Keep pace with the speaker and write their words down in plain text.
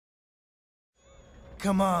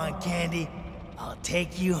Come on, Candy. I'll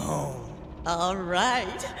take you home. All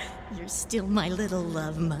right. You're still my little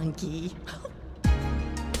love monkey.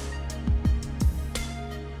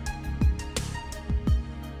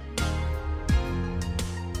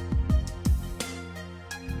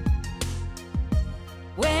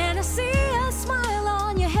 When I see a smile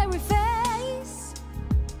on your hairy face,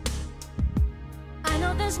 I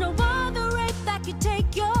know there's no other rape that could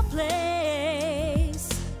take your place.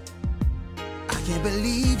 I can't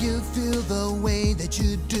believe you feel the way that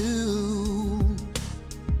you do.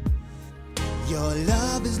 Your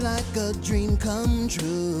love is like a dream come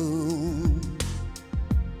true.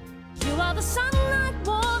 You are the sunlight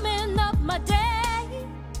warming up my day.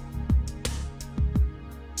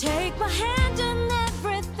 Take my hand and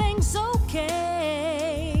everything's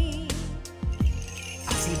okay.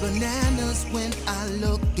 I see bananas when I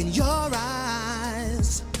look in your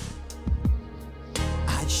eyes.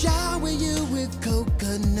 I'd shower you with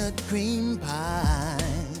coconut cream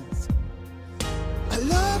pies. A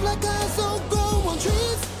love like ours don't grow on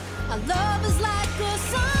trees. Our love is like a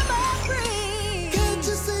summer breeze. Can't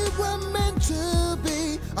you see we're meant to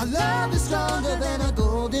be? Our love is stronger than a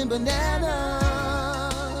golden banana.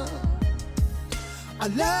 Our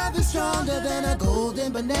love is stronger than a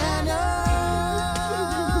golden banana.